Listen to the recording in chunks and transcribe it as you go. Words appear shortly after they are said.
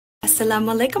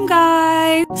Assalamu alaikum,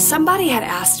 guys. Somebody had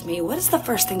asked me, what is the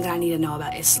first thing that I need to know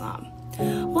about Islam?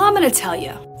 Well, I'm gonna tell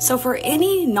you. So for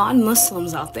any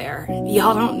non-Muslims out there,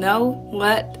 y'all don't know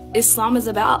what Islam is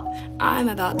about, I'm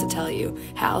about to tell you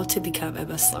how to become a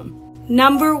Muslim.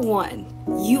 Number one,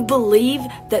 you believe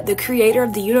that the creator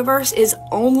of the universe is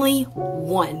only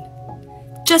one.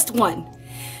 Just one.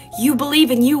 You believe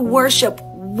and you worship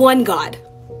one God.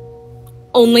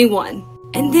 Only one.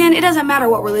 And then it doesn't matter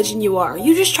what religion you are.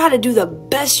 You just try to do the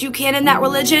best you can in that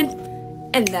religion,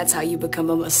 and that's how you become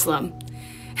a Muslim.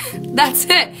 That's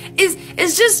it.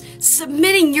 It's just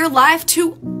submitting your life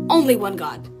to only one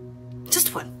God.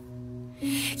 Just one.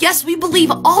 Yes, we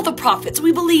believe all the prophets.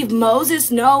 We believe Moses,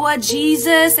 Noah,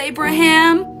 Jesus,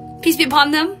 Abraham, peace be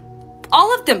upon them.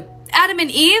 All of them. Adam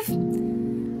and Eve.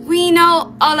 We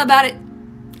know all about it.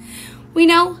 We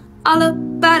know all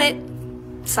about it.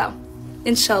 So,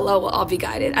 inshallah, we'll all be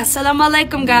guided. Assalamu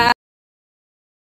alaikum, guys.